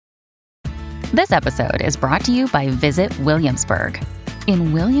This episode is brought to you by Visit Williamsburg.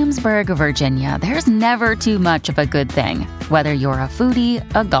 In Williamsburg, Virginia, there's never too much of a good thing. Whether you're a foodie,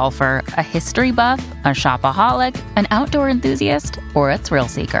 a golfer, a history buff, a shopaholic, an outdoor enthusiast, or a thrill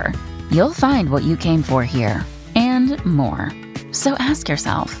seeker, you'll find what you came for here and more. So ask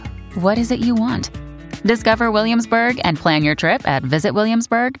yourself, what is it you want? Discover Williamsburg and plan your trip at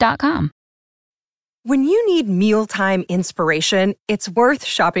visitwilliamsburg.com. When you need mealtime inspiration, it's worth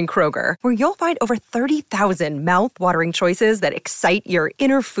shopping Kroger, where you'll find over 30,000 mouth-watering choices that excite your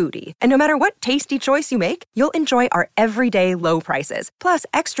inner foodie. And no matter what tasty choice you make, you'll enjoy our everyday low prices, plus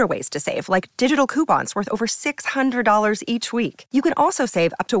extra ways to save, like digital coupons worth over $600 each week. You can also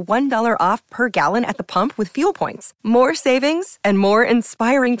save up to $1 off per gallon at the pump with fuel points. More savings and more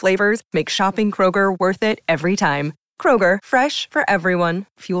inspiring flavors make shopping Kroger worth it every time. Kroger, fresh for everyone.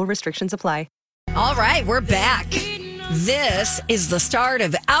 Fuel restrictions apply. All right, we're back. This is the start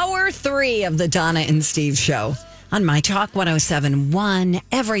of hour 3 of the Donna and Steve show on My Talk 107.1,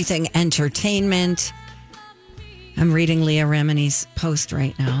 Everything Entertainment. I'm reading Leah Remini's post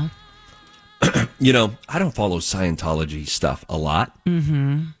right now. You know, I don't follow Scientology stuff a lot.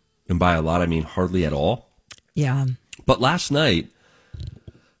 Mm-hmm. And by a lot, I mean hardly at all. Yeah. But last night,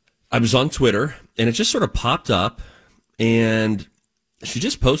 I was on Twitter, and it just sort of popped up, and she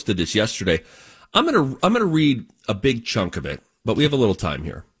just posted this yesterday. I'm gonna read a big chunk of it, but we have a little time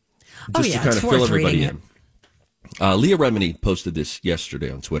here, just to kind of fill everybody in. Leah Remini posted this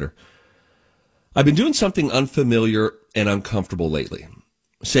yesterday on Twitter. I've been doing something unfamiliar and uncomfortable lately,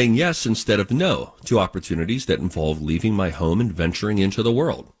 saying yes instead of no to opportunities that involve leaving my home and venturing into the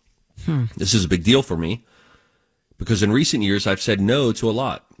world. This is a big deal for me because in recent years I've said no to a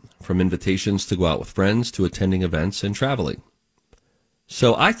lot, from invitations to go out with friends to attending events and traveling.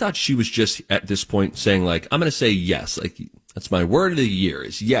 So I thought she was just at this point saying, like, I'm going to say yes. Like, that's my word of the year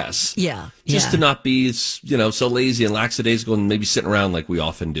is yes. Yeah. Just to not be, so lazy and lackadaisical and maybe sitting around like we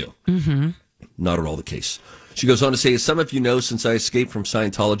often do. Mm-hmm. Not at all the case. She goes on to say, as some of you know, since I escaped from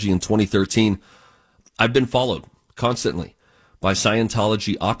Scientology in 2013, I've been followed constantly by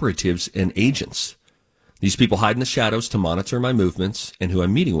Scientology operatives and agents. These people hide in the shadows to monitor my movements and who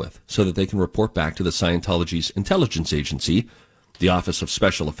I'm meeting with so that they can report back to the Scientology's intelligence agency, the Office of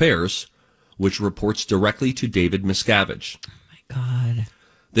Special Affairs, which reports directly to David Miscavige. Oh, my God.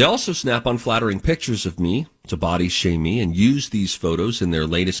 They also snap unflattering pictures of me to body shame me and use these photos in their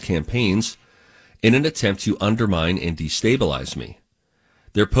latest campaigns in an attempt to undermine and destabilize me.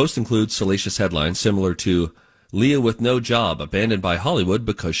 Their post includes salacious headlines similar to Leah with no job abandoned by Hollywood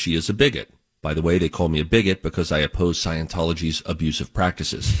because she is a bigot. By the way, they call me a bigot because I oppose Scientology's abusive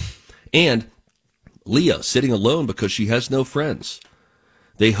practices. And Leah sitting alone because she has no friends.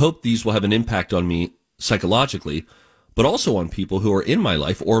 They hope these will have an impact on me psychologically, but also on people who are in my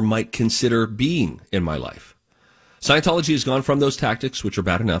life or might consider being in my life. Scientology has gone from those tactics, which are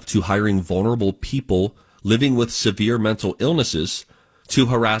bad enough, to hiring vulnerable people living with severe mental illnesses to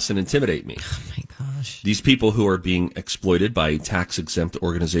harass and intimidate me. Oh, my gosh. These people who are being exploited by a tax-exempt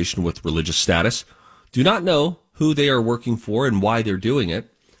organization with religious status do not know who they are working for and why they're doing it.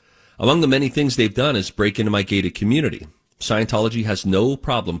 Among the many things they've done is break into my gated community. Scientology has no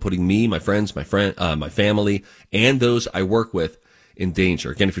problem putting me, my friends, my family, and those I work with in danger.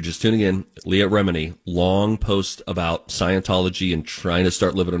 Again, if you're just tuning in, Leah Remini, long post about Scientology and trying to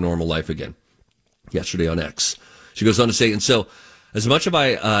start living a normal life again. Yesterday on X. She goes on to say, and so as much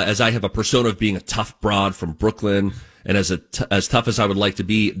as I have a persona of being a tough broad from Brooklyn and as tough as I would like to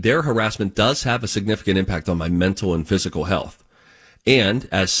be, their harassment does have a significant impact on my mental and physical health. And,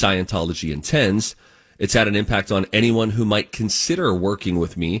 as Scientology intends, it's had an impact on anyone who might consider working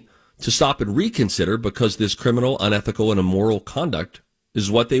with me to stop and reconsider because this criminal, unethical, and immoral conduct is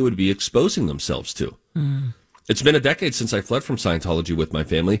what they would be exposing themselves to. It's been a decade since I fled from Scientology with my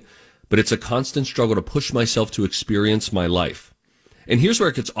family, but it's a constant struggle to push myself to experience my life. And here's where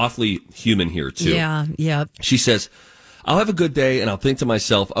it gets awfully human here, too. Yeah. She says, I'll have a good day and I'll think to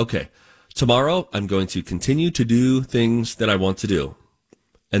myself, okay, tomorrow I'm going to continue to do things that I want to do.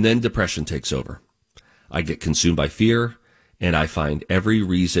 And then depression takes over. I get consumed by fear and I find every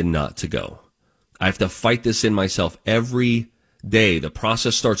reason not to go. I have to fight this in myself every day. The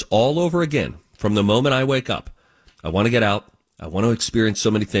process starts all over again from the moment I wake up. I want to get out. I want to experience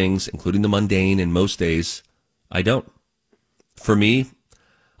so many things, including the mundane, and most days I don't. For me,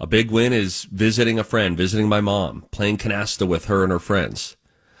 a big win is visiting a friend, visiting my mom, playing canasta with her and her friends.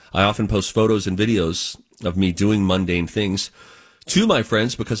 I often post photos and videos of me doing mundane things to my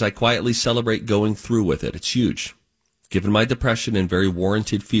friends because I quietly celebrate going through with it. It's huge. Given my depression and very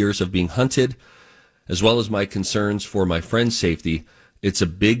warranted fears of being hunted, as well as my concerns for my friend's safety, It's a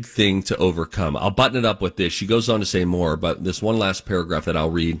big thing to overcome. I'll button it up with this. She goes on to say more, but this one last paragraph that I'll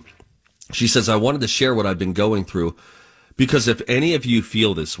read. She says, I wanted to share what I've been going through because if any of you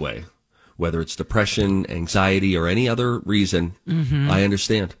feel this way, whether it's depression, anxiety, or any other reason, I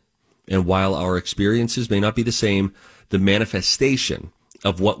understand. And while our experiences may not be the same, the manifestation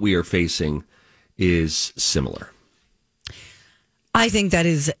of what we are facing is similar. I think that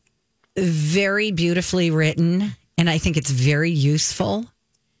is very beautifully written, and I think it's very useful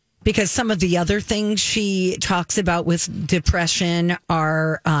because some of the other things she talks about with depression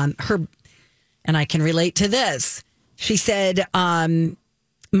are her, and I can relate to this. She said,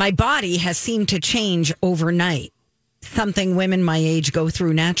 my body has seemed to change overnight, something women my age go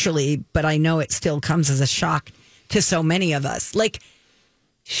through naturally, but I know it still comes as a shock to so many of us. Like,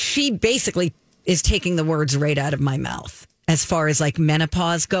 she basically is taking the words right out of my mouth as far as like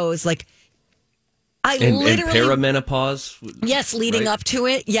menopause goes. Like, And perimenopause? Yes, leading up to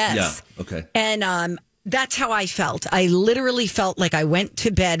it. Yes. Yeah, okay. And that's how I felt. I literally felt like I went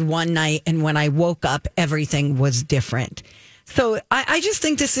to bed one night and when I woke up, everything was different. So I just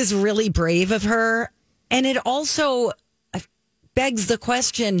think this is really brave of her. And it also begs the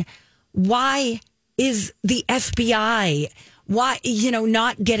question, why is the FBI,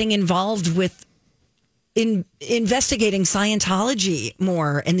 not getting involved with investigating Scientology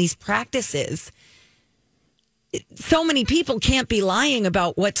more and these practices? So many people can't be lying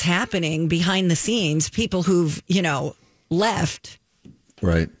about what's happening behind the scenes. People who've, left.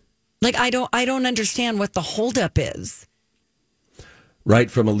 Right. Like, I don't understand what the holdup is.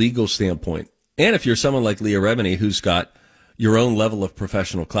 Right, from a legal standpoint. And if you're someone like Leah Remini, who's got your own level of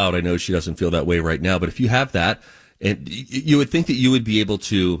professional clout, I know she doesn't feel that way right now, but if you have that, and you would think that you would be able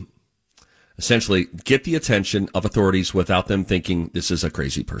to essentially get the attention of authorities without them thinking this is a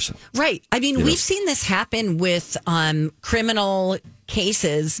crazy person. Right. I mean, we've seen this happen with criminal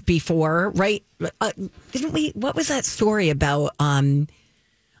cases before, right? Didn't we? What was that story about?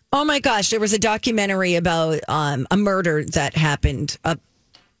 Oh my gosh, there was a documentary about a murder that happened up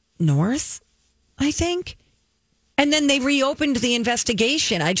north, I think. And then they reopened the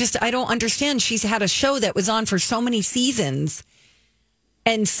investigation. I don't understand. She's had a show that was on for so many seasons.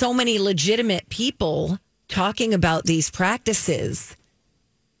 And so many legitimate people talking about these practices.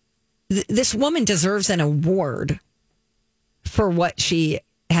 This woman deserves an award for what she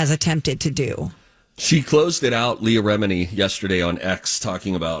has attempted to do. She closed it out, Leah Remini, yesterday on X,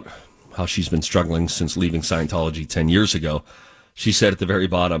 talking about how she's been struggling since leaving Scientology 10 years ago. She said at the very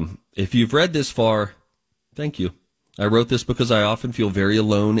bottom, if you've read this far, thank you. I wrote this because I often feel very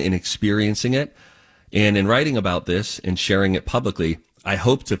alone in experiencing it. And in writing about this and sharing it publicly, I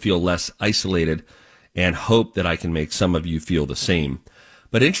hope to feel less isolated and hope that I can make some of you feel the same.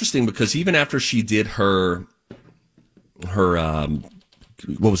 But interesting because even after she did her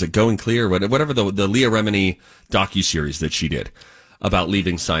what was it, Going Clear, whatever the Leah Remini docuseries that she did about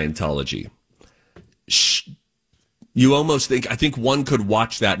leaving Scientology, you almost think, I think one could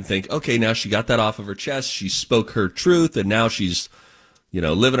watch that and think, okay, now she got that off of her chest, she spoke her truth, and now she's,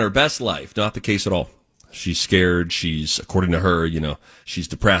 living her best life. Not the case at all. She's scared. She's, according to her, she's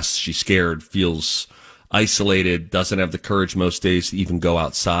depressed. She's scared, feels isolated, doesn't have the courage most days to even go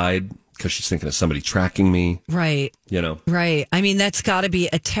outside because she's thinking of somebody tracking me. Right. Right. I mean, that's got to be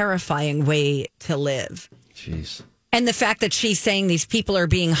a terrifying way to live. Jeez. And the fact that she's saying these people are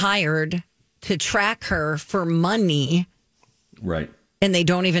being hired to track her for money. Right. And they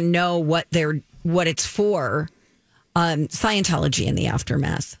don't even know what it's for. Scientology in the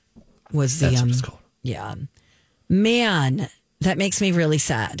Aftermath was the... That's what it's called. Yeah. Man, that makes me really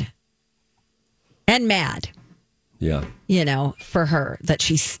sad. And mad. Yeah. For her, that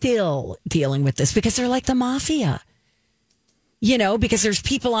she's still dealing with this because they're like the mafia. Because there's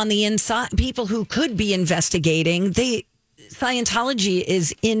people on the inside, people who could be investigating. Scientology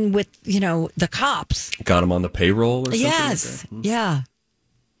is in with, the cops. Got them on the payroll or something? Yes. Like yeah.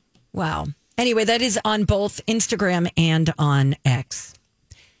 Wow. Anyway, that is on both Instagram and on X.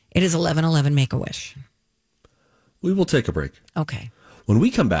 It is 11:11 Make-A-Wish. We will take a break. Okay. When we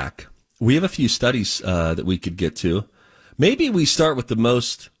come back, we have a few studies that we could get to. Maybe we start with the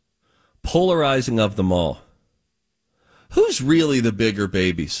most polarizing of them all. Who's really the bigger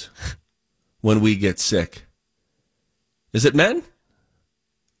babies when we get sick? Is it men?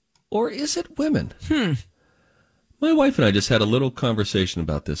 Or is it women? My wife and I just had a little conversation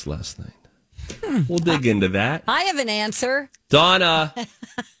about this last night. We'll dig into that. I have an answer. Donna,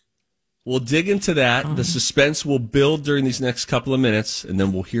 we'll dig into that. The suspense will build during these next couple of minutes, and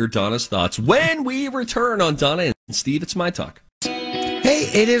then we'll hear Donna's thoughts when we return on Donna and Steve. It's My Talk. Hey,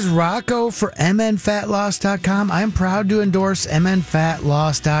 It is Rocco for mnfatloss.com. I'm proud to endorse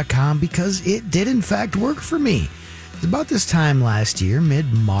mnfatloss.com because it did, in fact, work for me. It's about this time last year,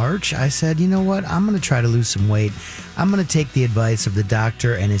 mid-March, I said, you know what? I'm going to try to lose some weight. I'm going to take the advice of the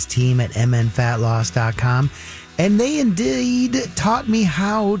doctor and his team at mnfatloss.com, and they indeed taught me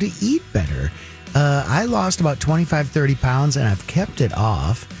how to eat better. I lost about 25, 30 pounds, and I've kept it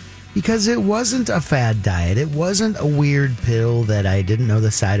off. Because it wasn't a fad diet. It wasn't a weird pill that I didn't know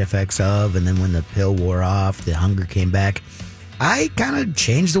the side effects of. And then when the pill wore off, the hunger came back. I kind of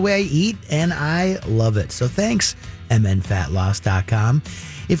changed the way I eat, and I love it. So thanks, mnfatloss.com.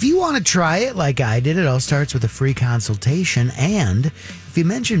 If you want to try it like I did, it all starts with a free consultation. And if you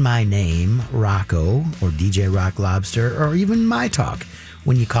mention my name, Rocco, or DJ Rock Lobster, or even My Talk,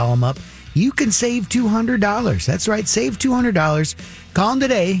 when you call them up, you can save $200. That's right, save $200. Call them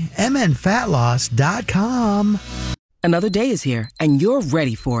today, mnfatloss.com. Another day is here, and you're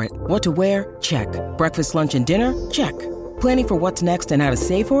ready for it. What to wear? Check. Breakfast, lunch, and dinner? Check. Planning for what's next and how to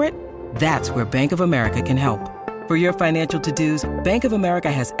save for it? That's where Bank of America can help. For your financial to-dos, Bank of America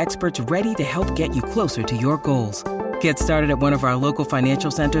has experts ready to help get you closer to your goals. Get started at one of our local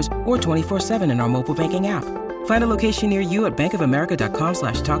financial centers or 24/7 in our mobile banking app. Find a location near you at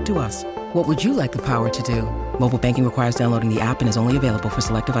bankofamerica.com/talktous. What would you like the power to do? Mobile banking requires downloading the app and is only available for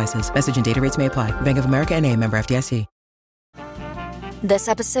select devices. Message and data rates may apply. Bank of America N.A., member FDIC. This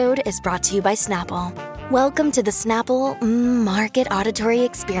episode is brought to you by Snapple. Welcome to the Snapple Market Auditory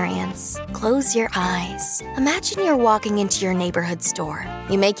Experience. Close your eyes. Imagine you're walking into your neighborhood store.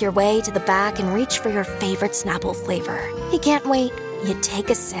 You make your way to the back and reach for your favorite Snapple flavor. You can't wait. You take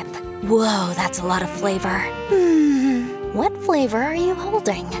a sip. Whoa, that's a lot of flavor. What flavor are you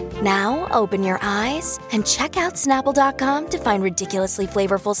holding? Now open your eyes and check out Snapple.com to find ridiculously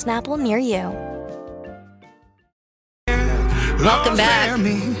flavorful Snapple near you. Welcome back.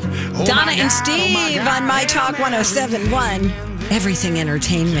 Donna and Steve on My Talk 107.1. Everything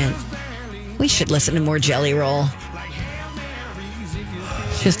Entertainment. We should listen to more Jelly Roll.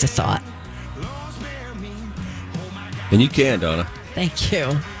 Just a thought. And you can, Donna. Thank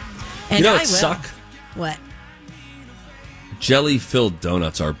you. And you know I what will. suck? What? Jelly-filled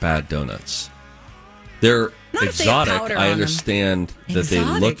donuts are bad donuts. They're Not if they have exotic. powder I on understand them. that they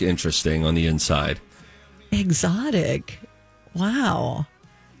Exotic. look interesting on the inside. Exotic. Wow.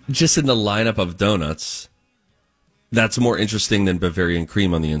 Just in the lineup of donuts, that's more interesting than Bavarian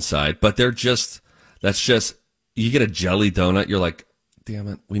cream on the inside. But you get a jelly donut, you're like, damn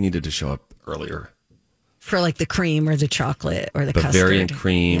it, we needed to show up earlier. For like the cream or the chocolate or the Bavarian custard.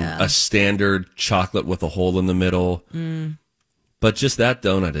 cream, Yeah. a standard chocolate with a hole in the middle. But just that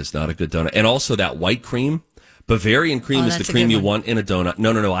donut is not a good donut. And also that white cream. Bavarian cream is the that's a cream good you one. want in a donut.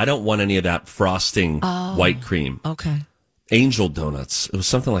 No. I don't want any of that frosting white cream. Okay. Angel donuts. It was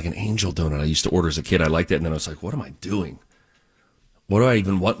something like an angel donut I used to order as a kid. I liked it. And then I was like, what am I doing? What do I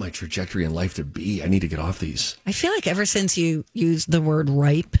even want my trajectory in life to be? I need to get off these. I feel like ever since you used the word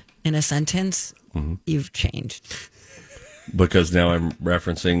ripe in a sentence, you've changed. Because now I'm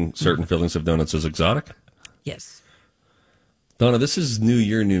referencing certain fillings of donuts as exotic. Yes. Donna, this is New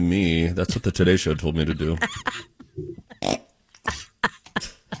Year, New Me. That's what the Today Show told me to do.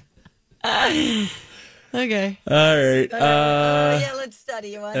 Okay. All right. Yeah, let's study.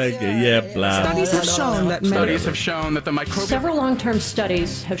 You want Okay, yeah, blah. Studies have shown that the microbial... Several long-term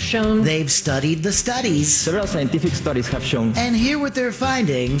studies have shown They've studied the studies. Several scientific studies have shown... And here with their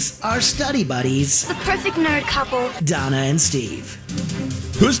findings are study buddies, The perfect nerd couple. Donna and Steve.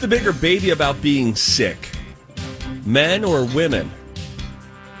 Who's the bigger baby about being sick? Men or women?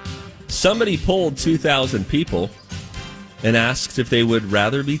 Somebody polled 2,000 people and asked if they would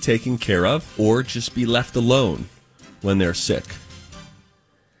rather be taken care of or just be left alone when they're sick.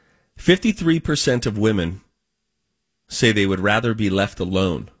 53% of women say they would rather be left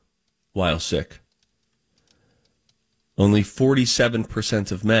alone while sick. Only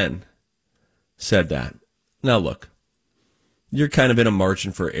 47% of men said that. Now look, you're kind of in a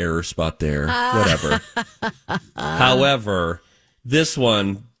margin for error spot there. Whatever. However, this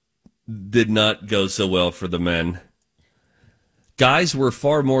one did not go so well for the men. Guys were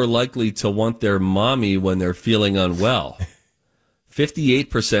far more likely to want their mommy when they're feeling unwell.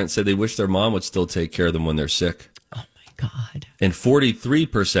 58% said they wish their mom would still take care of them when they're sick. Oh, my God. And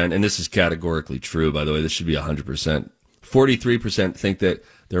 43%, and this is categorically true, by the way, this should be 100%. 43% think that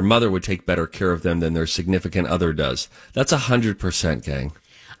their mother would take better care of them than their significant other does. That's 100%, gang.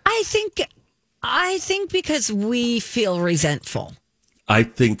 I think because we feel resentful. I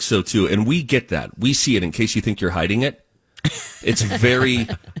think so, too. And we get that. We see it in case you think you're hiding it.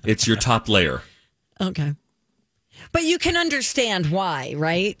 It's your top layer. Okay. But you can understand why,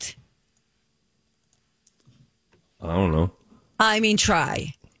 right? I don't know. I mean,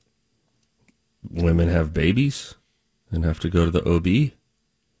 try. Women have babies and have to go to the OB.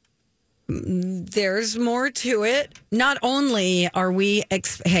 There's more to it. Not only are we...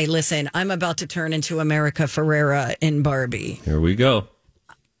 hey, listen, I'm about to turn into America Ferrera in Barbie. Here we go.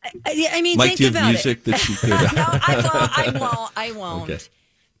 I mean, Mike, think about music it. that you could... No, I won't. Okay.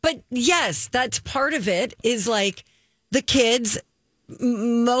 But yes, that's part of it, is like the kids,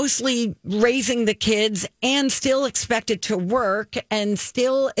 mostly raising the kids and still expected to work and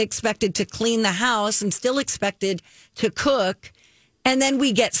still expected to clean the house and still expected to cook. And then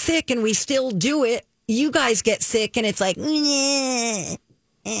we get sick and we still do it. You guys get sick and it's like, can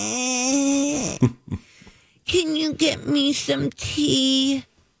you get me some tea?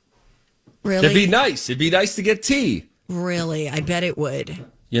 Really? It'd be nice. It'd be nice to get tea. Really? I bet it would.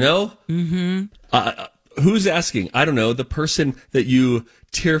 You know? Mm-hmm. Who's asking? I don't know. The person that you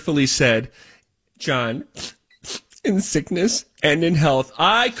tearfully said, John, in sickness and in health,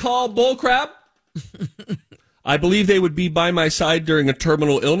 I call bullcrap. I believe they would be by my side during a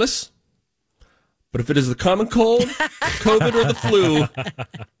terminal illness. But if it is the common cold, COVID, or the flu,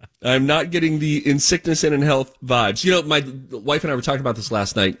 I'm not getting the in sickness and in health vibes. You know, my wife and I were talking about this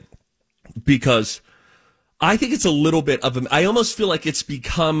last night because I think it's a little bit of I almost feel like it's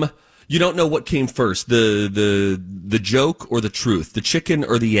become, you don't know what came first, the joke or the truth, the chicken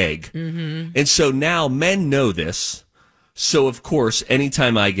or the egg. Mm-hmm. And so now men know this. So, of course,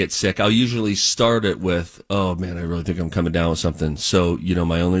 anytime I get sick, I'll usually start it with, oh, man, I really think I'm coming down with something. So, you know,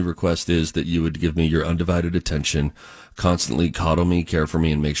 my only request is that you would give me your undivided attention, constantly coddle me, care for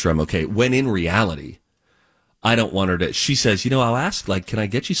me, and make sure I'm okay. When in reality, I don't want her to. She says, you know, I'll ask, like, can I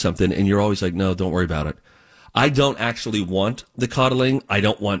get you something? And you're always like, no, don't worry about it. I don't actually want the coddling. I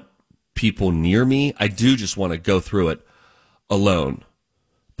don't want people near me. I do just want to go through it alone.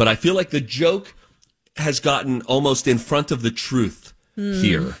 But I feel like the joke has gotten almost in front of the truth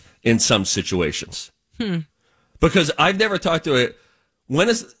here in some situations. Because I've never talked to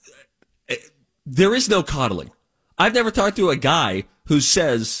there is no coddling. I've never talked to a guy who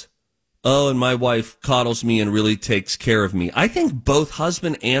says, oh, and my wife coddles me and really takes care of me. I think both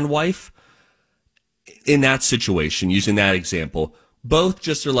husband and wife in that situation, using that example, both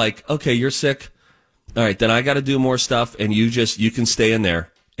just are like, okay, you're sick. All right, then I got to do more stuff and you can stay in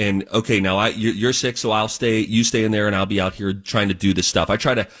there. And okay, now you're sick, so I'll stay. You stay in there, and I'll be out here trying to do this stuff. I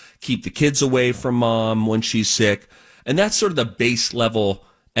try to keep the kids away from mom when she's sick, and that's sort of the base level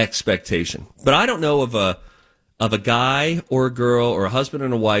expectation. But I don't know of a guy or a girl or a husband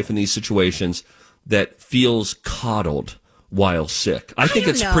and a wife in these situations that feels coddled while sick. I think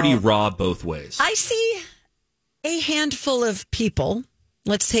it's pretty raw both ways. I see a handful of people.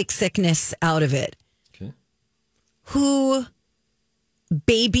 Let's take sickness out of it. Okay. Who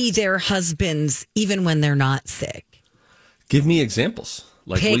baby their husbands even when they're not sick. Give me examples.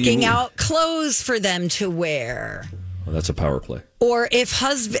 Like picking out clothes for them to wear. Well, that's a power play. Or if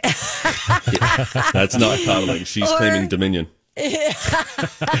husband... That's not coddling. She's claiming dominion.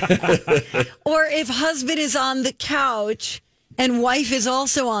 Or if husband is on the couch and wife is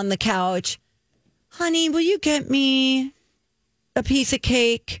also on the couch. Honey, will you get me a piece of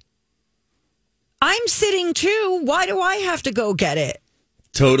cake? I'm sitting too. Why do I have to go get it?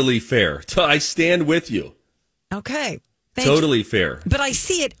 Totally fair. I stand with you. Okay. Totally fair. But I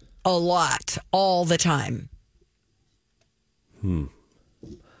see it a lot, all the time.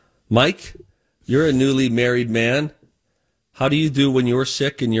 Mike, you're a newly married man. How do you do when you're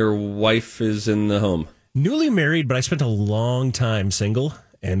sick and your wife is in the home? Newly married, but I spent a long time single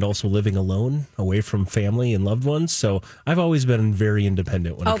and also living alone, away from family and loved ones. So I've always been very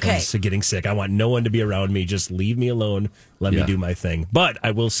independent when it comes to getting sick. I want no one to be around me. Just leave me alone. Let me do my thing. But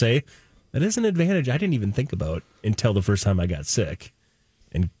I will say that is an advantage I didn't even think about until the first time I got sick.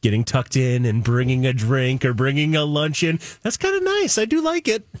 And getting tucked in and bringing a drink or bringing a lunch in. That's kind of nice. I do like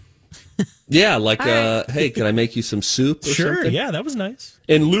it. Yeah, like, hey, can I make you some soup or something? Yeah, that was nice.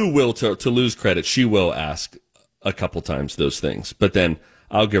 And Lou will, to Lou's credit, she will ask a couple times those things. But then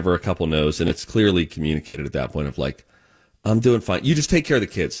I'll give her a couple no's, and it's clearly communicated at that point of like, I'm doing fine. You just take care of the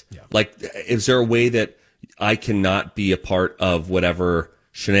kids. Yeah. Like, is there a way that I cannot be a part of whatever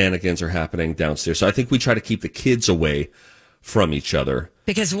shenanigans are happening downstairs? So I think we try to keep the kids away from each other.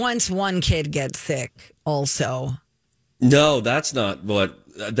 Because once one kid gets sick, also. No, that's not what.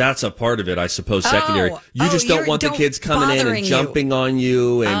 That's a part of it, I suppose, secondary. You just don't want the kids coming in and jumping on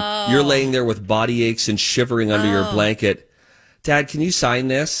you, and you're laying there with body aches and shivering under your blanket. Dad, can you sign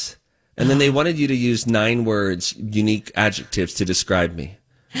this? And then they wanted you to use 9 words, unique adjectives to describe me.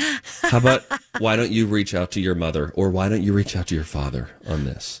 How about why don't you reach out to your mother, or why don't you reach out to your father on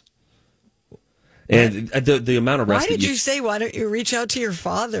this? And the amount of rest. Why did you say, why don't you reach out to your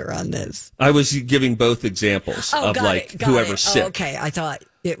father on this? I was giving both examples of whoever's sick. Oh, okay, I thought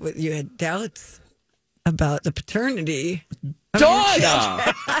you had doubts about the paternity.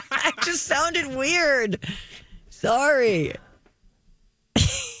 Donna! It just sounded weird. Sorry.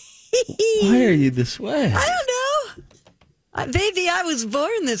 Why are you this way? I don't know. Baby, I was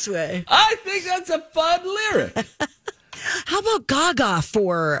born this way. I think that's a fun lyric. How about Gaga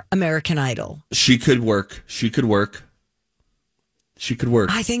for American Idol? She could work.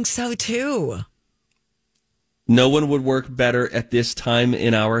 I think so, too. No one would work better at this time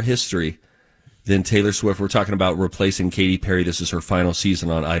in our history than Taylor Swift. We're talking about replacing Katy Perry. This is her final season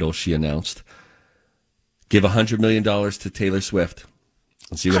on Idol, she announced. Give $100 million to Taylor Swift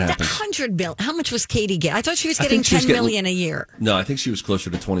and see what happens. $100 million. How much was Katy getting? I thought she was getting $10 million a year. No, I think she was closer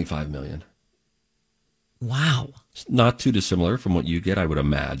to $25 million. Wow. Not too dissimilar from what you get, I would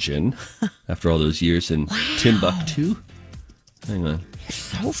imagine, after all those years in Timbuktu. Hang on. You're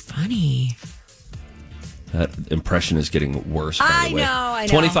so funny. That impression is getting worse, by the way. I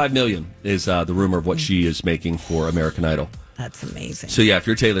know. $25 million is the rumor of what she is making for American Idol. That's amazing. So, yeah, if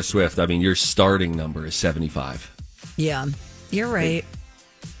you're Taylor Swift, I mean, your starting number is 75. Yeah, you're right.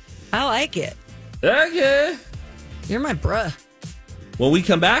 I like it. Okay. You're my bruh. When we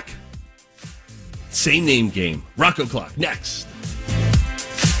come back, same name game. Rocco Clock, next.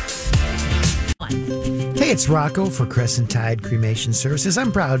 Hey, it's Rocco for Crescent Tide Cremation Services.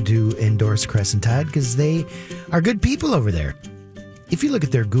 I'm proud to endorse Crescent Tide because they are good people over there. If you look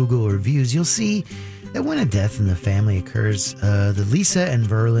at their Google reviews, you'll see that when a death in the family occurs, the Lisa and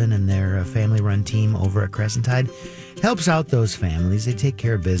Verlin and their family-run team over at Crescent Tide helps out those families. They take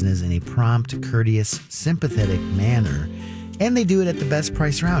care of business in a prompt, courteous, sympathetic manner, and they do it at the best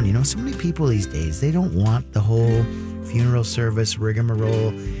price around. You know, so many people these days, they don't want the whole funeral service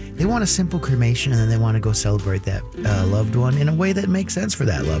rigmarole. They want a simple cremation, and then they want to go celebrate that loved one in a way that makes sense for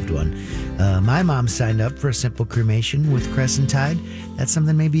that loved one. My mom signed up for a simple cremation with Crescent Tide. That's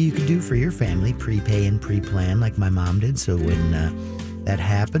something maybe you could do for your family, prepay and pre-plan like my mom did, so when that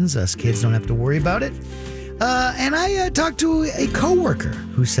happens, us kids don't have to worry about it. And I talked to a coworker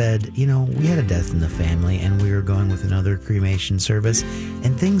who said, you know, we had a death in the family and we were going with another cremation service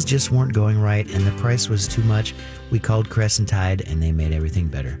and things just weren't going right and the price was too much. We called Crescent Tide and they made everything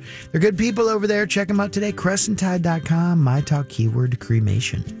better. They're good people over there. Check them out today. CrescentTide.com. My talk keyword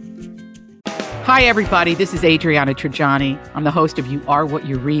cremation. Hi, everybody. This is Adriana Trajani. I'm the host of You Are What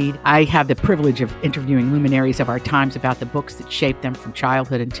You Read. I have the privilege of interviewing luminaries of our times about the books that shaped them from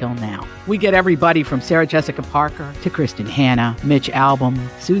childhood until now. We get everybody from Sarah Jessica Parker to Kristen Hanna, Mitch Albom,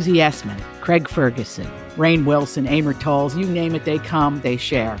 Susie Essman, Craig Ferguson, Rainn Wilson, Amor Tolls, you name it, they come, they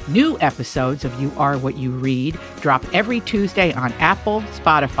share. New episodes of You Are What You Read drop every Tuesday on Apple,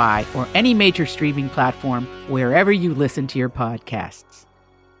 Spotify, or any major streaming platform wherever you listen to your podcasts.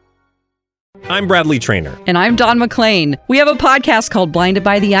 I'm Bradley Trainer. And I'm Don McClain. We have a podcast called Blinded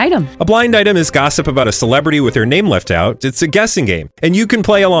by the Item. A blind item is gossip about a celebrity with their name left out. It's a guessing game, and you can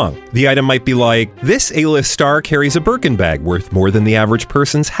play along. The item might be like, this A-list star carries a Birkin bag worth more than the average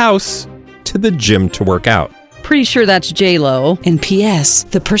person's house to the gym to work out. Pretty sure that's J-Lo. And P.S.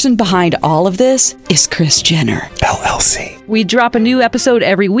 the person behind all of this is Kris Jenner, LLC. We drop a new episode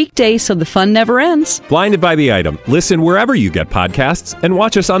every weekday so the fun never ends. Blinded by the Item. Listen wherever you get podcasts and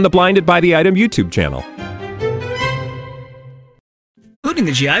watch us on the Blinded by the Item YouTube channel. Including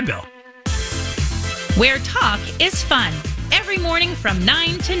the GI Bill. Where talk is fun. Every morning from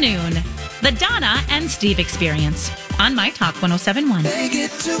 9 to noon. The Donna and Steve Experience on My Talk 107.1.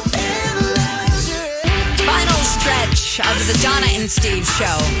 Final stretch of the Donna and Steve show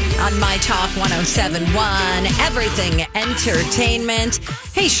on My Talk 107.1. Everything entertainment.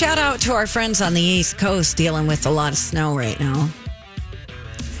 Hey, shout out to our friends on the East Coast dealing with a lot of snow right now.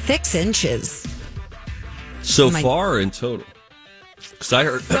 6 inches. So far in total. Because I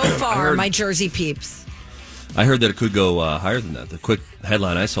heard. So far, my Jersey peeps. I heard that it could go higher than that. The quick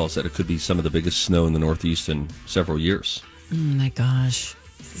headline I saw said it could be some of the biggest snow in the Northeast in several years. Oh, my gosh.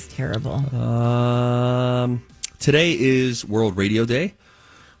 This is terrible. Today is World Radio Day.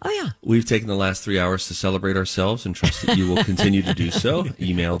 Oh, yeah. We've taken the last 3 hours to celebrate ourselves and trust that you will continue to do so.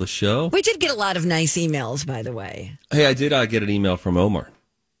 Email the show. We did get a lot of nice emails, by the way. Hey, I did get an email from Omar.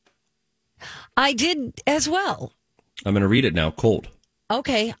 I did as well. I'm going to read it now, cold.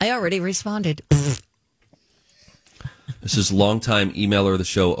 Okay, I already responded. This is longtime emailer of the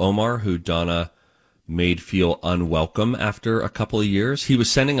show, Omar, who Donna made feel unwelcome after a couple of years. He was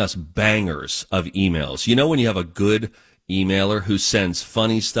sending us bangers of emails. You know when you have a good emailer who sends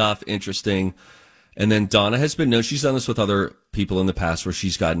funny stuff, interesting. And then Donna has been known, she's done this with other people in the past where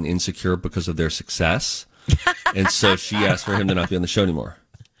she's gotten insecure because of their success. And so she asked for him to not be on the show anymore.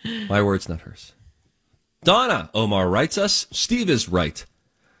 My words, not hers. Donna, Omar writes us, Steve is right.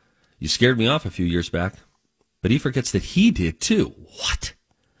 You scared me off a few years back, but he forgets that he did too. What?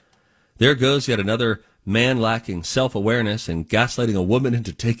 There goes yet another man lacking self-awareness and gaslighting a woman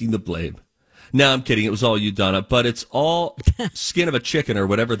into taking the blame. No, I'm kidding. It was all you, Donna, but it's all skin of a chicken or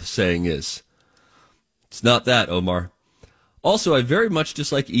whatever the saying is. It's not that, Omar. Also, I very much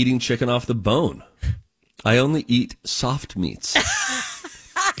dislike eating chicken off the bone. I only eat soft meats.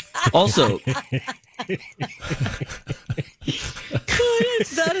 Also,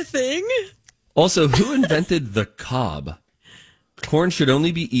 is that a thing? Also, who invented the cob? Corn should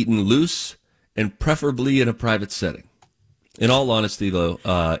only be eaten loose and preferably in a private setting. In all honesty, though,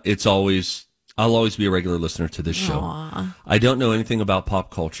 I'll always be a regular listener to this show. Aww. I don't know anything about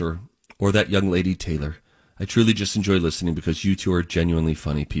pop culture or that young lady Taylor. I truly just enjoy listening because you two are genuinely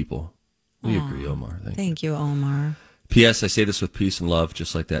funny people. We agree, Omar. Thank you, Omar. P.S. I say this with peace and love,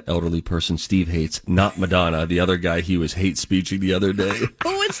 just like that elderly person Steve hates, not Madonna, the other guy he was hate speeching the other day.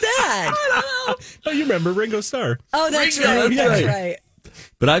 Oh, what's that? I don't know. Oh, you remember Ringo Starr. Oh, that's Ringo, right. That's right.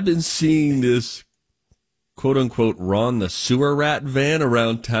 But I've been seeing this quote-unquote Ron the sewer rat van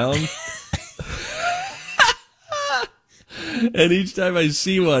around town. And each time I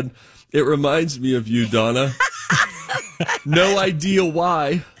see one, it reminds me of you, Donna. No idea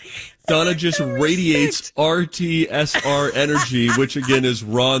why. Donna just radiates RTSR energy, which again is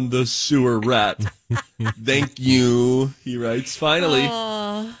Ron the sewer rat. Thank you, he writes. Finally,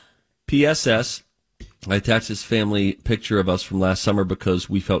 PSS. I attached this family picture of us from last summer because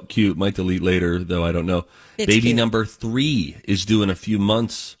we felt cute. Might delete later, though I don't know. It's Baby cute. number 3 is due in a few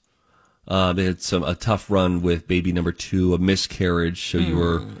months. They had a tough run with baby number 2, a miscarriage. So you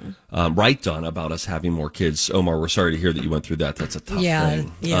were right, Donna, about us having more kids. Omar, we're sorry to hear that you went through that. That's a tough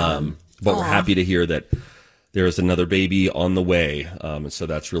thing. Yeah. But we're happy to hear that there is another baby on the way. And so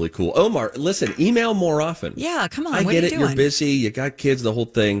that's really cool. Omar, listen, email more often. Yeah, come on. I what get are it. you You're doing? busy. You got kids, the whole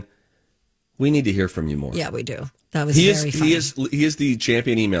thing. We need to hear from you more. Yeah, we do. That was He very funny. is the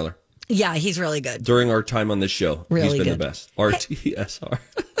champion emailer. Yeah, he's really good. During our time on this show, Really he's been good. the best. RTSR.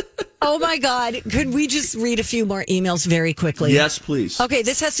 Oh, my God. Could we just read a few more emails very quickly? Yes, please. Okay,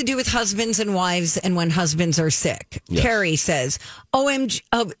 this has to do with husbands and wives and when husbands are sick. Yes. Carrie says, OMG.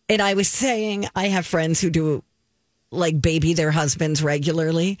 Oh, and I was saying I have friends who do like baby their husbands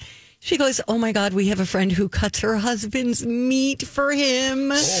regularly. She goes, oh, my God, we have a friend who cuts her husband's meat for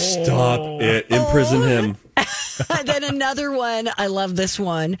him. Stop it. Imprison him. And then another one. I love this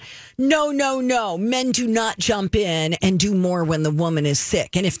one. No. Men do not jump in and do more when the woman is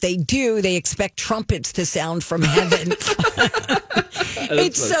sick. And if they do, they expect trumpets to sound from heaven.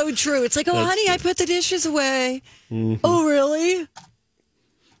 It's so true. It's like, oh, honey, I put the dishes away. Mm-hmm. Oh, really?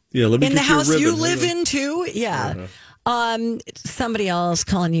 Yeah, let me in get the your house ribbon. you live in too? Yeah. Somebody else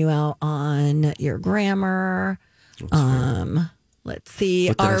calling you out on your grammar. Let's see.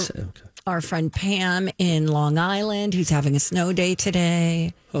 What did I say? Okay. Our friend Pam in Long Island, who's having a snow day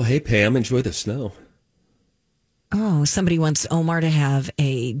today. Oh, hey, Pam, enjoy the snow. Oh, somebody wants Omar to have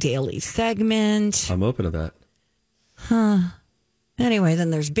a daily segment. I'm open to that. Anyway, then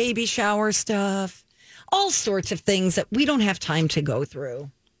there's baby shower stuff. All sorts of things that we don't have time to go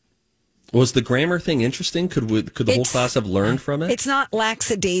through. Was the grammar thing interesting? Could the whole class have learned from it? It's not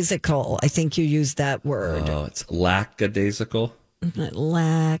lackadaisical. I think you used that word. Oh, it's lackadaisical.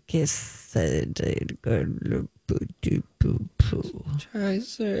 Triceratops.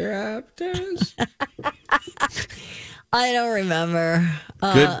 I don't remember.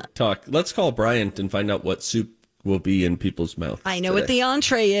 Good talk. Let's call Brian and find out what soup will be in people's mouth. I know what the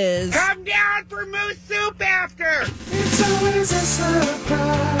entree is. Come down for moose soup after. It's always a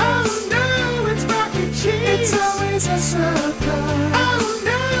surprise. Oh no, it's mac and cheese. It's always a surprise. Oh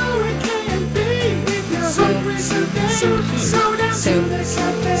no, it can't be. If you're hungry today, so down to the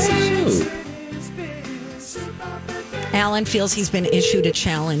cafe. Alan feels he's been issued a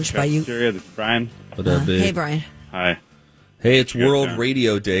challenge by you. This is Brian. What up, babe? Hey, Brian. Hi. Hey, it's World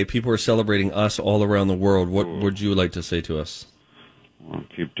Radio Day. People are celebrating us all around the world. What would you like to say to us? Well,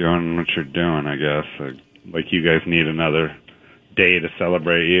 keep doing what you're doing, I guess. Like you guys need another day to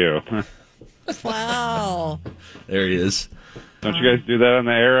celebrate you. Wow. There he is. Don't you guys do that on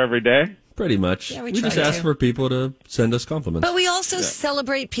the air every day? Pretty much. Yeah, we we just try ask to. for people to send us compliments. But we also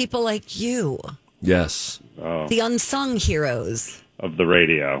celebrate people like you, Yes. Oh, the unsung heroes. of the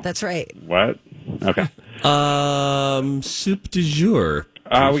radio. That's right. What? Okay. Soup du jour.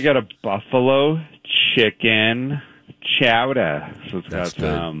 We got a buffalo chicken chowder. So it's That's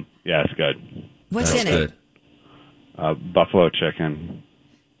got good. yeah, it's good. What's in it? Buffalo chicken.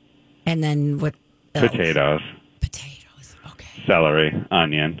 And then what else? Potatoes. Okay. Celery,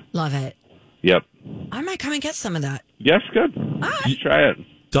 onion. Love it. Yep. I might come and get some of that. Yes, good. You try it.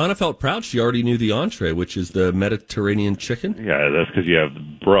 Donna felt proud. She already knew the entree, which is the Mediterranean chicken. Yeah, that's because you have the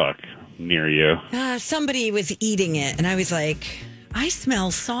brook near you. Somebody was eating it, and I was like, I smell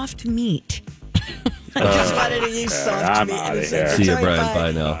soft meat. I just wanted to use soft I'm meat. outta here. See you, Brian.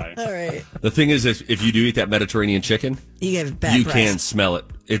 Bye now. All right. The thing is, if you do eat that Mediterranean chicken, You get bad you breath. can smell it.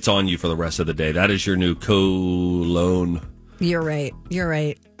 It's on you for the rest of the day. That is your new cologne. You're right.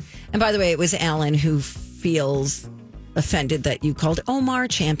 And by the way, it was Alan who feels offended that you called Omar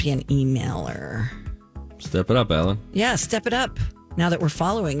champion emailer. Step it up, Alan. Yeah, step it up now that we're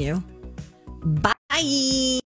following you. Bye.